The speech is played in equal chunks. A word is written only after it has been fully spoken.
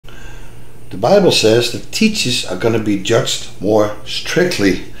the Bible says that teachers are going to be judged more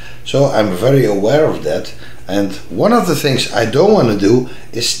strictly. So I'm very aware of that. And one of the things I don't want to do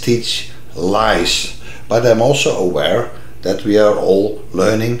is teach lies. But I'm also aware that we are all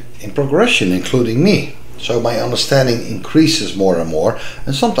learning in progression, including me. So my understanding increases more and more,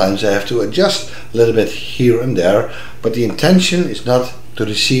 and sometimes I have to adjust a little bit here and there, but the intention is not to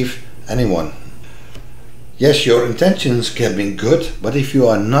deceive anyone. Yes, your intentions can be good, but if you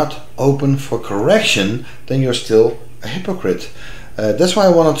are not open for correction, then you're still a hypocrite. That's why I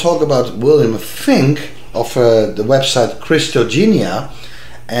want to talk about William Finck of the website Christogenea,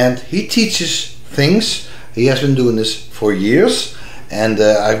 and he teaches things. He has been doing this for years, and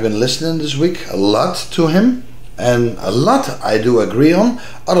I've been listening this week a lot to him, and a lot I do agree on.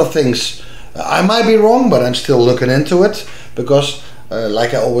 Other things I might be wrong, but I'm still looking into it, because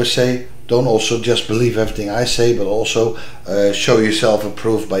like I always say, don't also just believe everything I say, but also show yourself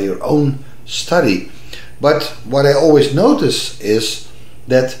approved by your own study. But what I always notice is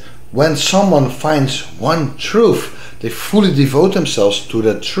that when someone finds one truth, they fully devote themselves to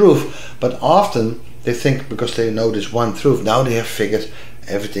that truth, but often they think because they know this one truth, now they have figured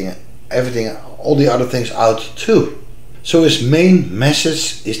everything, all the other things out too. So his main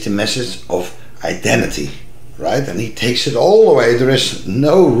message is the message of identity, right? And he takes it all the way. There is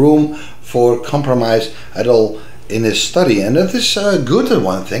no room for compromise at all in his study, and that is good at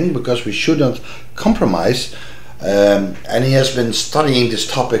one thing, because we shouldn't compromise. And he has been studying this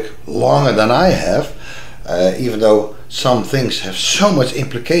topic longer than I have, even though some things have so much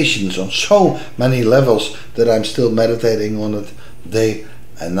implications on so many levels that I'm still meditating on it day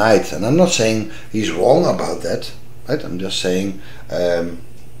and night. And I'm not saying he's wrong about that, right? I'm just saying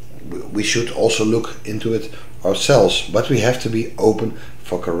we should also look into it ourselves, but we have to be open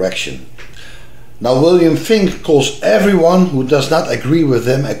for correction. Now, William Finck calls everyone who does not agree with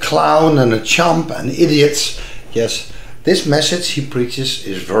him a clown and a chump and idiots. Yes, this message he preaches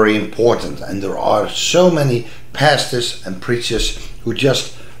is very important, and there are so many pastors and preachers who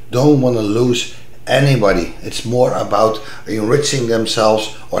just don't want to lose anybody. It's more about enriching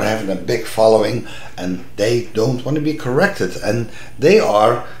themselves or having a big following, and they don't want to be corrected. And they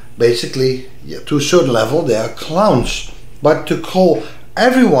are basically, to a certain level, they are clowns. But to call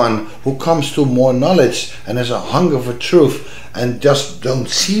everyone who comes to more knowledge and has a hunger for truth and just don't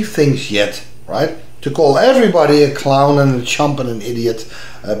see things yet, right? To call everybody a clown and a chump and an idiot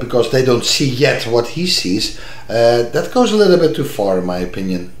because they don't see yet what he sees, that goes a little bit too far in my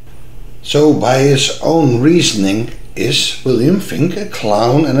opinion. So by his own reasoning, is William Finck a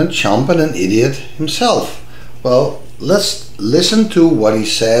clown and a chump and an idiot himself? Well, let's listen to what he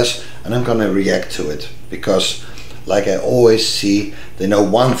says, and I'm gonna react to it, because like I always see, they know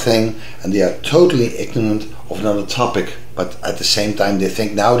one thing and they are totally ignorant of another topic, but at the same time they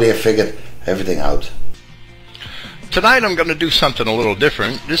think now they have figured everything out. Tonight I'm going to do something a little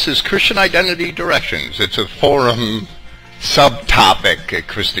different. This is Christian Identity Directions. It's a forum subtopic at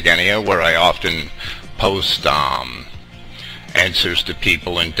Christogenea where I often post answers to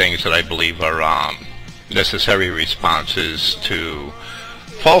people and things that I believe are necessary responses to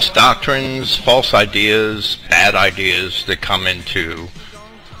false doctrines, false ideas, bad ideas that come into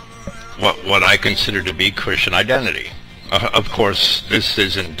what I consider to be Christian identity. Of course, this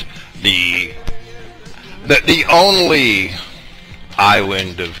isn't the only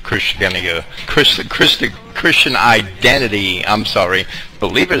island of Christogenea, Christian identity,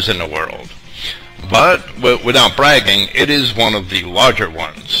 believers in the world. But without bragging, it is one of the larger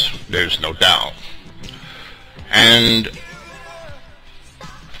ones, there's no doubt. And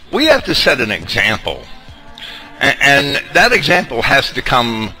we have to set an example, and that example has to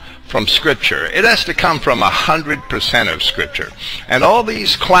come from Scripture. It has to come from 100% of Scripture. And all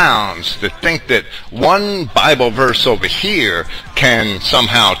these clowns that think that one Bible verse over here can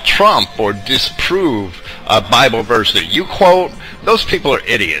somehow trump or disprove a Bible verse that you quote, those people are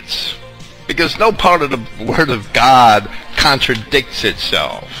idiots, because no part of the Word of God contradicts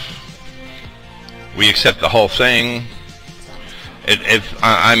itself. We accept the whole thing.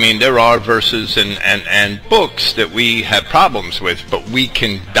 There are verses and books that we have problems with, but we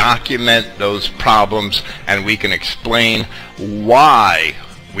can document those problems and we can explain why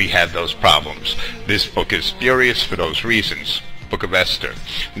we have those problems. This book is spurious for those reasons. Book of Esther.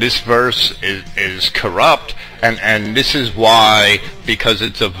 This verse is corrupt, and this is why, because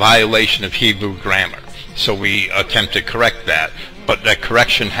it's a violation of Hebrew grammar. So we attempt to correct that. But that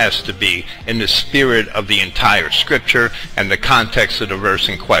correction has to be in the spirit of the entire Scripture and the context of the verse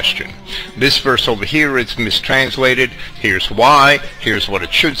in question. This verse over here is mistranslated. Here's why. Here's what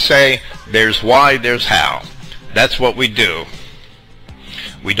it should say. There's why. There's how. That's what we do.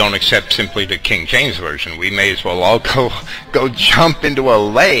 We don't accept simply the King James Version. We may as well all go jump into a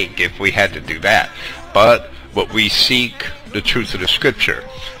lake if we had to do that. But we seek the truth of the Scripture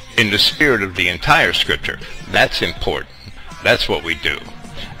in the spirit of the entire Scripture. That's important. That's what we do.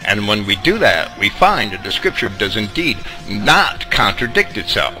 And when we do that, we find that the Scripture does indeed not contradict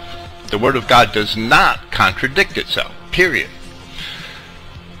itself. The Word of God does not contradict itself, period.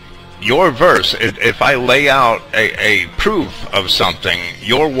 Your verse, if I lay out a proof of something,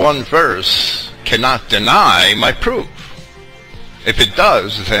 your one verse cannot deny my proof. If it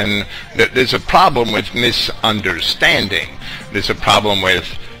does, then there's a problem with misunderstanding. There's a problem with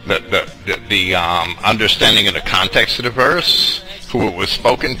the understanding of the context of the verse, who it was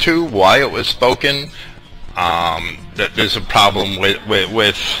spoken to, why it was spoken. That there's a problem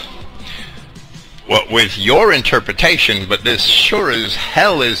with your interpretation, but this sure as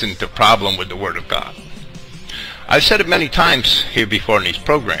hell isn't a problem with the Word of God. I've said it many times here before in these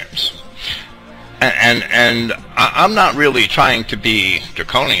programs, and I'm not really trying to be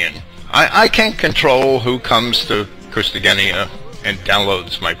draconian. I can't control who comes to Christogenea and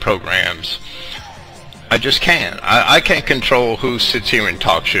downloads my programs. I just can't. I can't control who sits here and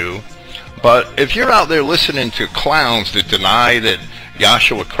talks to you. But if you're out there listening to clowns that deny that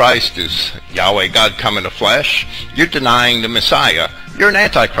Yahshua Christ is Yahweh God come in the flesh, you're denying the Messiah. You're an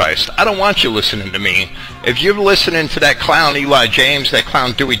Antichrist. I don't want you listening to me. If you're listening to that clown Eli James, that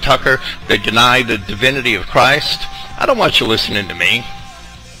clown Dewey Tucker, that deny the divinity of Christ, I don't want you listening to me.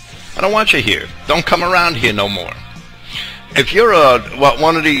 I don't want you here. Don't come around here no more. If you're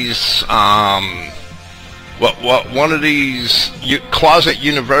one of these closet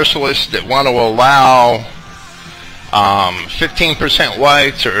universalists that want to allow 15%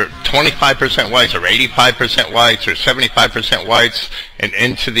 whites or 25% whites or 85% whites or 75% whites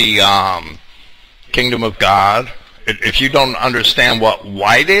into the kingdom of God, if you don't understand what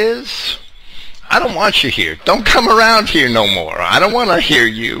white is, I don't want you here. Don't come around here no more. I don't want to hear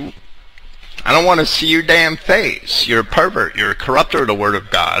you. I don't want to see your damn face. You're a pervert. You're a corrupter of the Word of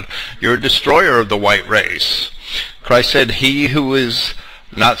God. You're a destroyer of the white race. Christ said, he who is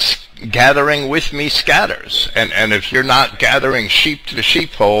not gathering with me scatters. And if you're not gathering sheep to the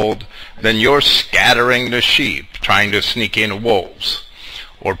sheepfold, then you're scattering the sheep, trying to sneak in wolves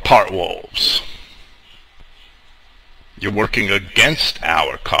or part wolves. You're working against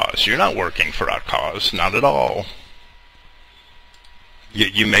our cause. You're not working for our cause. Not at all.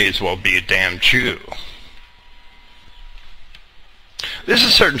 You may as well be a damn Jew. There's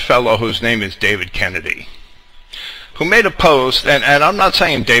a certain fellow whose name is David Kennedy, who made a post, and I'm not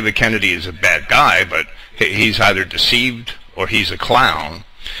saying David Kennedy is a bad guy, but he's either deceived or he's a clown.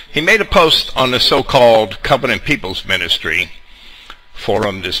 He made a post on the so-called Covenant People's Ministry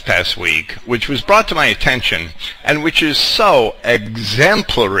forum this past week, which was brought to my attention, and which is so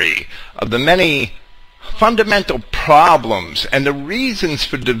exemplary of the many fundamental problems and the reasons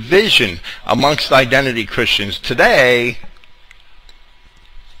for division amongst identity Christians today.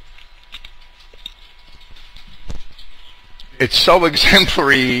 It's so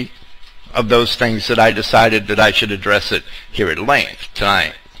exemplary of those things that I decided that I should address it here at length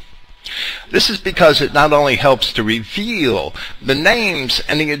tonight. This is because it not only helps to reveal the names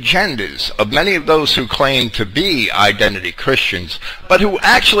and the agendas of many of those who claim to be identity Christians, but who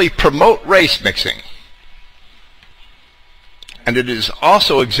actually promote race mixing. And it is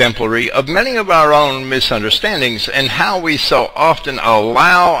also exemplary of many of our own misunderstandings and how we so often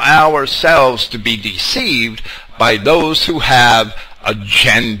allow ourselves to be deceived by those who have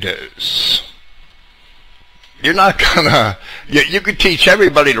agendas. You're not gonna, you could teach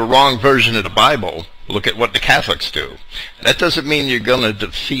everybody the wrong version of the Bible. Look at what the Catholics do. That doesn't mean you're gonna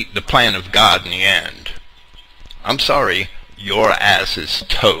defeat the plan of God in the end. I'm sorry, your ass is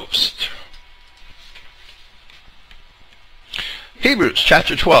toast. Hebrews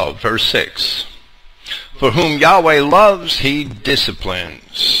chapter 12, verse 6. For whom Yahweh loves, he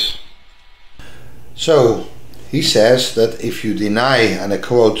disciplines. So, he says that if you deny, and I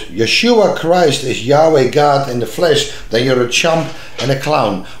quote, Yeshua Christ is Yahweh God in the flesh, then you're a chump and a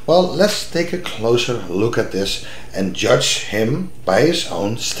clown. Well, let's take a closer look at this and judge him by his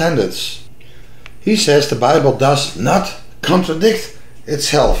own standards. He says the Bible does not contradict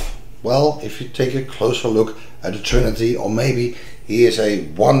itself. Well, if you take a closer look at the Trinity, or maybe he is a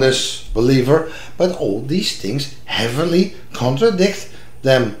oneness believer, but all these things heavily contradict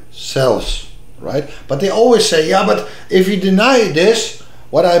themselves, right? But they always say, yeah, but if you deny this,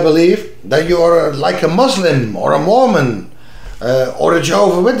 what I believe, then you are like a Muslim or a Mormon or a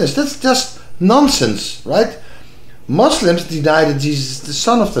Jehovah's Witness. That's just nonsense, right? Muslims deny that Jesus is the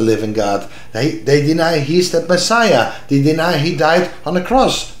Son of the living God. They deny He's the Messiah. They deny He died on the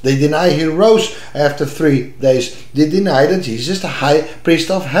cross. They deny He rose after 3 days. They deny that Jesus is the high priest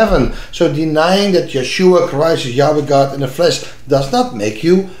of heaven. So denying that Yeshua Christ is Yahweh God in the flesh does not make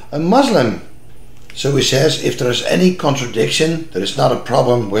you a Muslim. So he says, if there is any contradiction, there is not a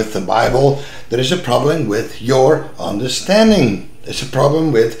problem with the Bible. There is a problem with your understanding. It's a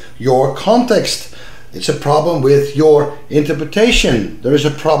problem with your context. It's a problem with your interpretation. There is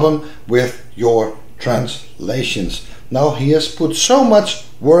a problem with your translations. Now he has put so much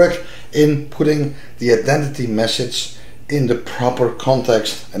work in putting the identity message in the proper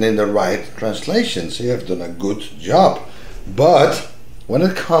context and in the right translations. He has done a good job. But when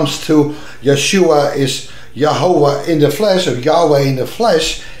it comes to Yeshua is Jehovah in the flesh, or Yahweh in the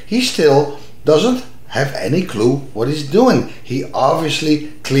flesh, he still doesn't have any clue what he's doing. He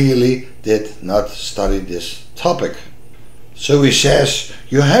obviously clearly did not study this topic. So he says,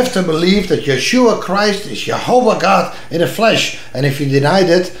 you have to believe that Yeshua Christ is Jehovah God in the flesh. And if you deny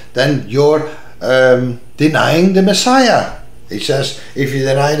it, then you're denying the Messiah. He says, if you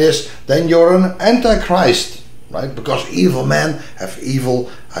deny this, then you're an antichrist. Right? Because evil men have evil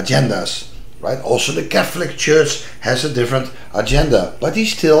agendas. Right? Also the Catholic Church has a different agenda. But he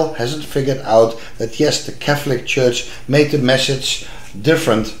still hasn't figured out that yes, the Catholic Church made the message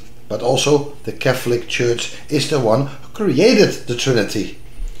different. But also the Catholic Church is the one who created the Trinity.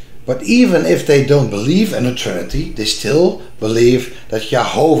 But even if they don't believe in the Trinity, they still believe that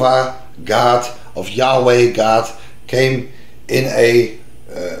Jehovah God, of Yahweh God, came in a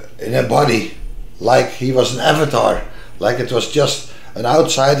body. Like he was an avatar, like it was just an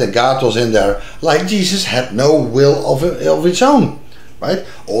outside and God was in there, like Jesus had no will of his own, right?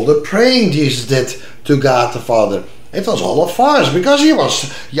 All the praying Jesus did to God the Father, it was all a farce because he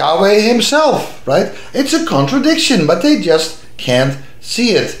was Yahweh himself, right? It's a contradiction, but they just can't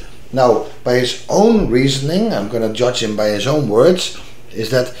see it. Now, by his own reasoning, I'm going to judge him by his own words, is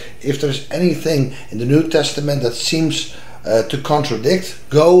that if there's anything in the New Testament that seems to contradict,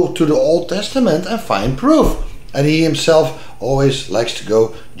 go to the Old Testament and find proof. And he himself always likes to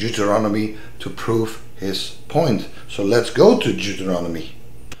go Deuteronomy to prove his point. So let's go to Deuteronomy.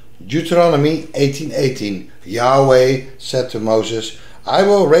 Deuteronomy 18:18. Yahweh said to Moses, I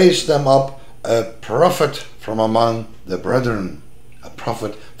will raise them up a prophet from among the brethren, a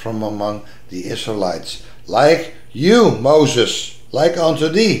prophet from among the Israelites, like you, Moses, like unto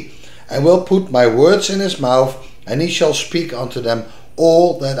thee, and will put my words in his mouth, and he shall speak unto them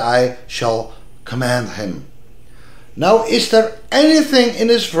all that I shall command him. Now, is there anything in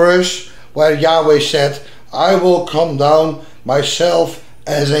this verse where Yahweh said, I will come down myself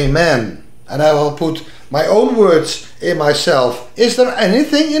as a man, and I will put my own words in myself? Is there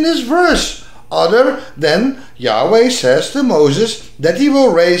anything in this verse other than Yahweh says to Moses that he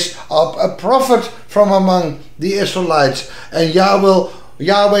will raise up a prophet from among the Israelites, and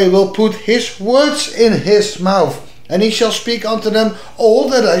Yahweh will put his words in his mouth, and he shall speak unto them all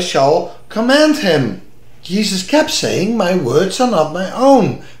that I shall command him? Jesus kept saying, my words are not my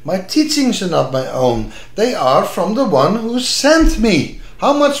own, my teachings are not my own, they are from the one who sent me.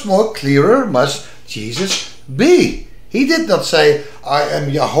 How much more clearer must Jesus be? He did not say, I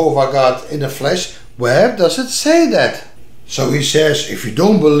am Jehovah God in the flesh. Where does it say that? So he says, if you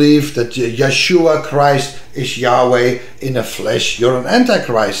don't believe that Yeshua Christ is Yahweh in the flesh, you're an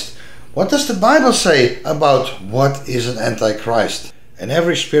antichrist. What does the Bible say about what is an antichrist? And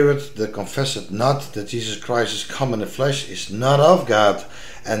every spirit that confesseth not that Jesus Christ is come in the flesh is not of God.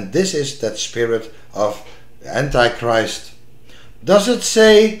 And this is that spirit of antichrist. Does it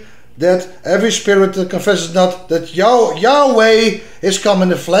say that every spirit that confesses not that Yahweh is come in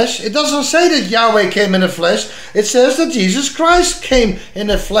the flesh? It doesn't say that Yahweh came in the flesh. It says that Jesus Christ came in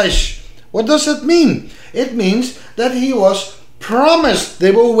the flesh. What does it mean? It means that he was promised. They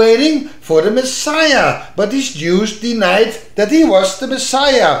were waiting for the Messiah, but these Jews denied that he was the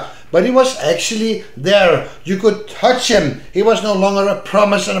Messiah. But he was actually there. You could touch him. He was no longer a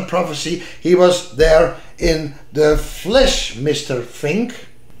promise and a prophecy. He was there in the flesh, Mr. Finck.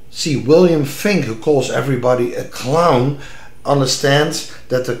 See, William Finck, who calls everybody a clown, understands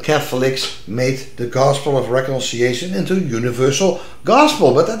that the Catholics made the gospel of reconciliation into a universal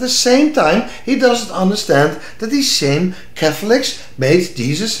gospel. But at the same time, he doesn't understand that these same Catholics made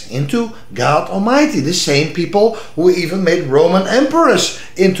Jesus into God Almighty. The same people who even made Roman emperors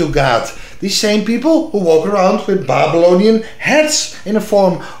into God. These same people who walk around with Babylonian heads in the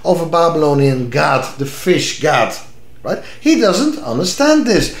form of a Babylonian god, the fish god. Right? He doesn't understand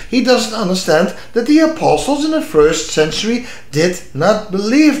this. He doesn't understand that the apostles in the first century did not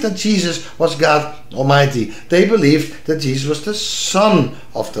believe that Jesus was God Almighty. They believed that Jesus was the Son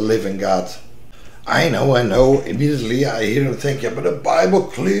of the living God. I know. Immediately I hear and think, yeah, but the Bible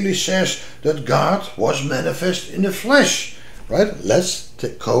clearly says that God was manifest in the flesh. Right? Let's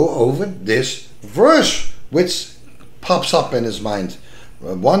go over this verse, which pops up in his mind.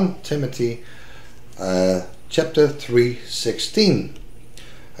 1 Timothy chapter 3:16.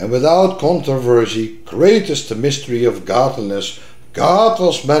 And without controversy, great is the mystery of godliness. God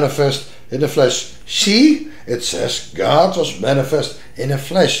was manifest in the flesh. See, it says God was manifest in the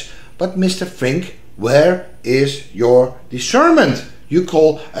flesh. But Mr. Finck, where is your discernment? You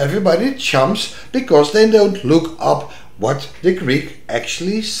call everybody chumps because they don't look up what the Greek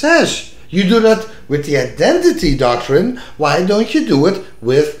actually says. You do that with the identity doctrine. Why don't you do it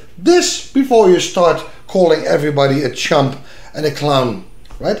with this before you start calling everybody a chump and a clown?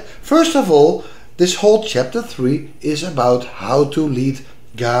 Right? First of all, this whole chapter 3 is about how to lead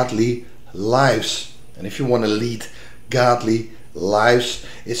godly lives. And if you want to lead godly lives,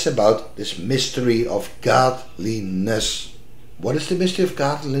 it's about this mystery of godliness. What is the mystery of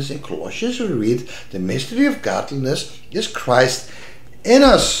godliness? In Colossians we read, the mystery of godliness is Christ in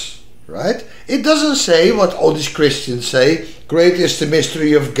us. Right? It doesn't say what all these Christians say. Great is the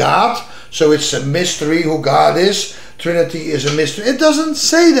mystery of God. So it's a mystery who God is. Trinity is a mystery. It doesn't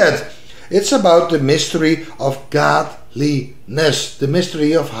say that. It's about the mystery of godliness. The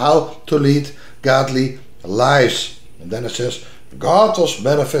mystery of how to lead godly lives. And then it says, God was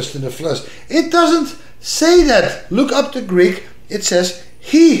manifest in the flesh. It doesn't say that. Look up the Greek. It says,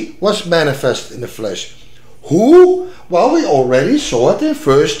 He was manifest in the flesh. Who? Well, we already saw it in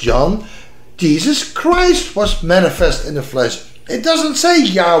 1 John. Jesus Christ was manifest in the flesh. It doesn't say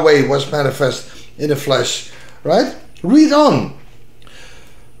Yahweh was manifest in the flesh. Right? Read on.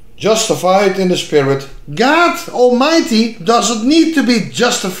 Justified in the Spirit. God Almighty doesn't need to be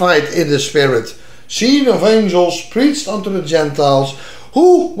justified in the Spirit. Seen of angels, preached unto the Gentiles.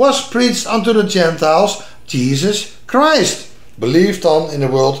 Who was preached unto the Gentiles? Jesus Christ. Believed on in the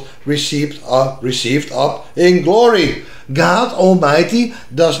world, received up in glory. God Almighty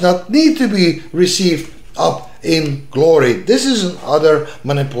does not need to be received up in glory. This is another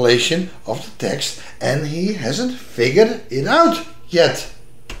manipulation of the text, and he hasn't figured it out yet.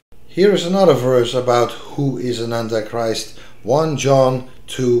 Here is another verse about who is an Antichrist. 1 John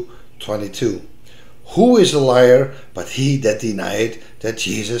 2:22. Who is a liar but he that denied that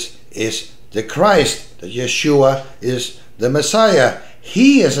Jesus is the Christ, that Yeshua is the Messiah?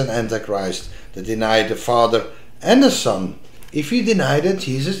 He is an Antichrist that denied the Father and the Son. If you deny that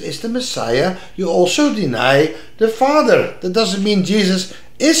Jesus is the Messiah, you also deny the Father. That doesn't mean Jesus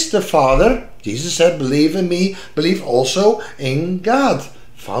is the Father. Jesus said, believe in me, believe also in God.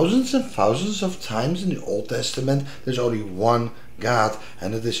 Thousands and thousands of times in the Old Testament, there's only one God,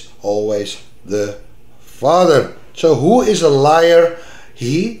 and it is always the Father. So who is a liar?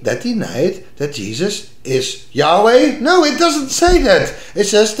 He that denied that Jesus is Yahweh? No, it doesn't say that. It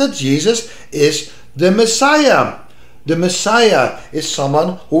says that Jesus is the Messiah. The Messiah is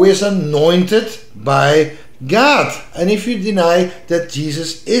someone who is anointed by God. And if you deny that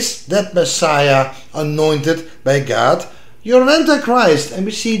Jesus is that Messiah anointed by God, you're an Antichrist. And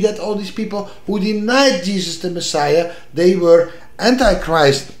we see that all these people who denied Jesus the Messiah, they were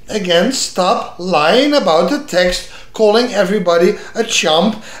Antichrist. Again, stop lying about the text, calling everybody a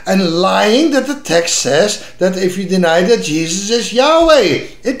chump, and lying that the text says that if you deny that Jesus is Yahweh.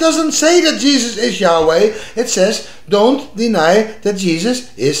 It doesn't say that Jesus is Yahweh. It says don't deny that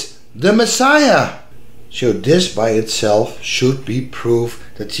Jesus is the Messiah. So this by itself should be proof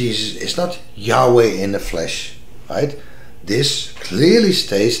that Jesus is not Yahweh in the flesh. Right? This clearly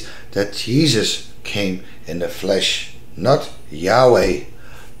states that Jesus came in the flesh, not Yahweh.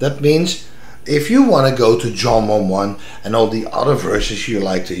 That means if you want to go to John 1:1 and all the other verses you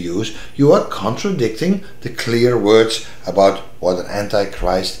like to use, you are contradicting the clear words about what an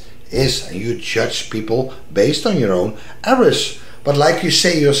Antichrist is, and you judge people based on your own errors. But like you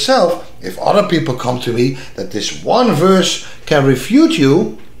say yourself, if other people come to me that this one verse can refute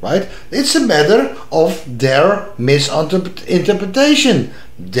you, right? It's a matter of their misinterpretation,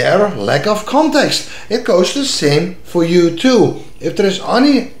 their lack of context. It goes the same for you too. If there is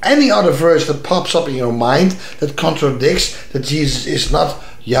any other verse that pops up in your mind that contradicts that Jesus is not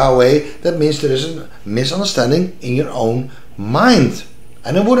Yahweh, that means there is a misunderstanding in your own mind.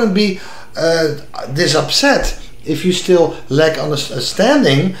 And I wouldn't be this upset if you still lack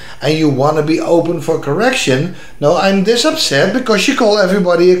understanding and you want to be open for correction. No, I'm this upset because you call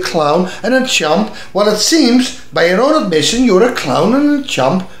everybody a clown and a chump. Well, it seems, by your own admission, you're a clown and a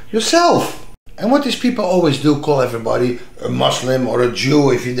chump yourself. And what these people always do, call everybody a Muslim or a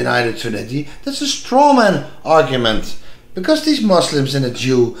Jew if you deny the Trinity, that's a straw man argument. Because these Muslims and a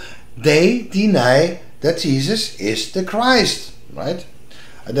Jew, they deny that Jesus is the Christ, right?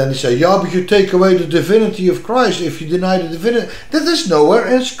 And then they say, yeah, but you take away the divinity of Christ if you deny the divinity. That is nowhere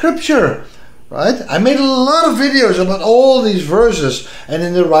in Scripture, right? I made a lot of videos about all these verses, and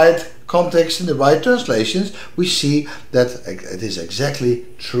in the right context, in the right translations, we see that it is exactly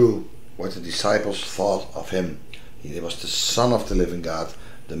true what the disciples thought of him. He was the Son of the living God,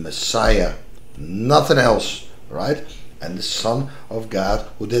 the Messiah, nothing else, right? And the Son of God,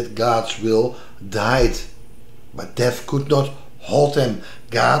 who did God's will, died, but death could not hold him.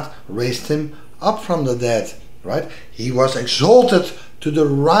 God raised him up from the dead, right? He was exalted to the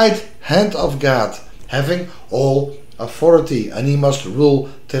right hand of God, having all authority, and he must rule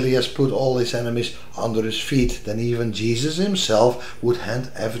till he has put all his enemies under his feet. Then even Jesus himself would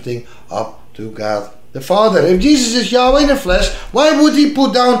hand everything up to God the Father. If Jesus is Yahweh in the flesh, why would he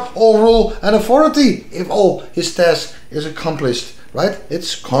put down all rule and authority if all his task is accomplished, right?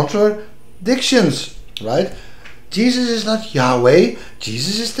 It's contradictions, right? Jesus is not Yahweh.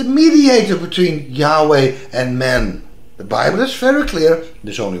 Jesus is the mediator between Yahweh and man. The Bible is very clear.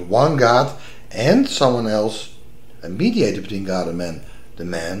 There's only one God and someone else, a mediator between God and man. The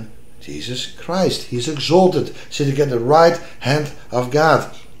man, Jesus Christ. He is exalted, sitting at the right hand of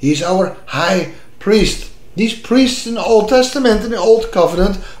God. He is our high priest. These priests in the Old Testament, in the Old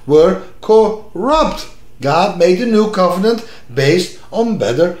Covenant, were corrupt. God made a new covenant based on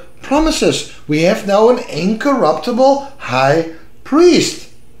better promises. We have now an incorruptible high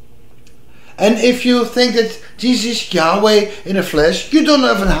priest. And if you think that Jesus is Yahweh in the flesh, you don't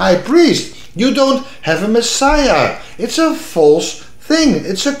have a high priest. You don't have a Messiah. It's a false thing.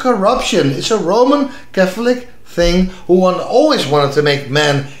 It's a corruption. It's a Roman Catholic thing who always wanted to make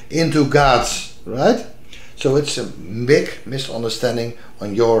man into gods, right? So it's a big misunderstanding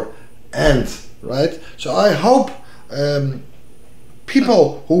on your end, right? So I hope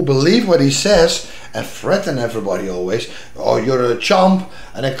people who believe what he says and threaten everybody always, oh, you're a chump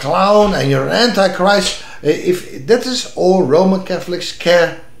and a clown and you're an antichrist, if that is all Roman Catholics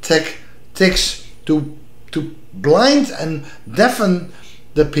tactics to blind and deafen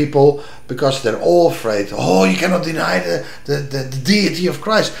the people, because they're all afraid, oh, you cannot deny the deity of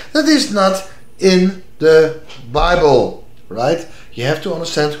Christ. That is not in the Bible, right? You have to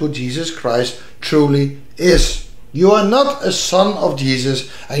understand who Jesus Christ truly is. You are not a son of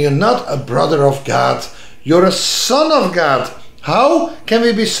Jesus, and you're not a brother of God. You're a son of God. How can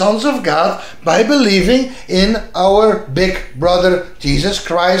we be sons of God? By believing in our big brother Jesus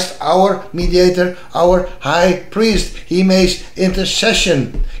Christ, our mediator, our high priest. He makes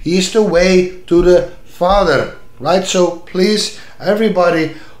intercession. He is the way to the Father, right? So please,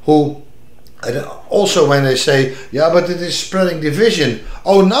 everybody who, and also when they say, yeah, but it is spreading division.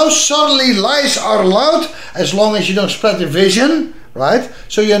 Oh, now suddenly lies are allowed as long as you don't spread division, right?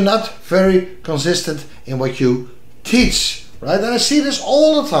 So you're not very consistent in what you teach, right? And I see this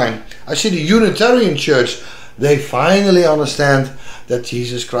all the time. I see the Unitarian Church. They finally understand that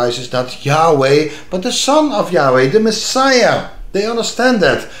Jesus Christ is not Yahweh, but the Son of Yahweh, the Messiah. They understand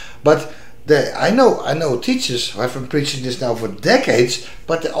that. But I know teachers who have been preaching this now for decades,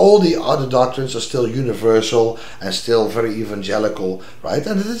 but all the other doctrines are still universal and still very evangelical, right?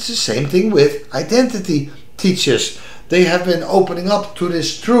 And it's the same thing with identity teachers. They have been opening up to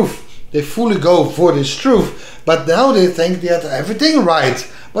this truth. They fully go for this truth, but now they think they have everything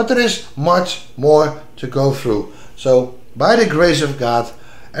right. But there is much more to go through. So, by the grace of God,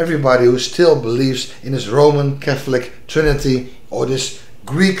 everybody who still believes in this Roman Catholic Trinity or this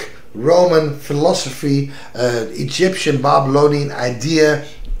Greek Roman philosophy, Egyptian Babylonian idea,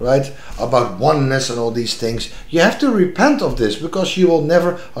 right, about oneness and all these things, you have to repent of this, because you will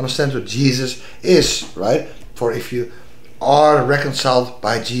never understand what Jesus is, right? For if you are reconciled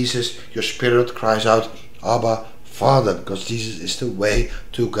by Jesus, your spirit cries out, Abba, Father, because Jesus is the way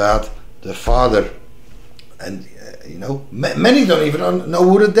to God the Father. And many don't even know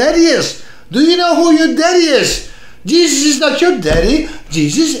who the daddy is. Do you know who your daddy is? Jesus is not your daddy.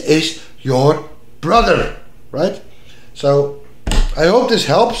 Jesus is your brother, right? So I hope this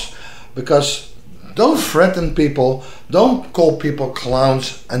helps, because don't threaten people. Don't call people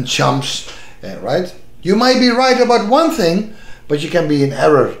clowns and chumps, right? You might be right about one thing, but you can be in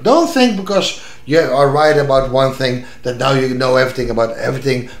error. Don't think because you are right about one thing, that now you know everything about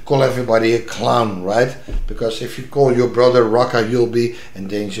everything, call everybody a clown, right? Because if you call your brother rocker, you'll be in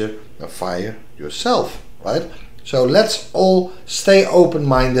danger of fire yourself, right? So let's all stay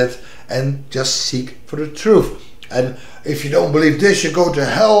open-minded and just seek for the truth. And if you don't believe this, you go to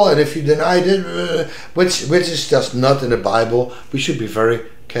hell, and if you deny it, which is just not in the Bible, we should be very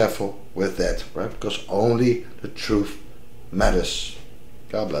careful with that, right? Because only the truth matters.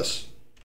 God bless.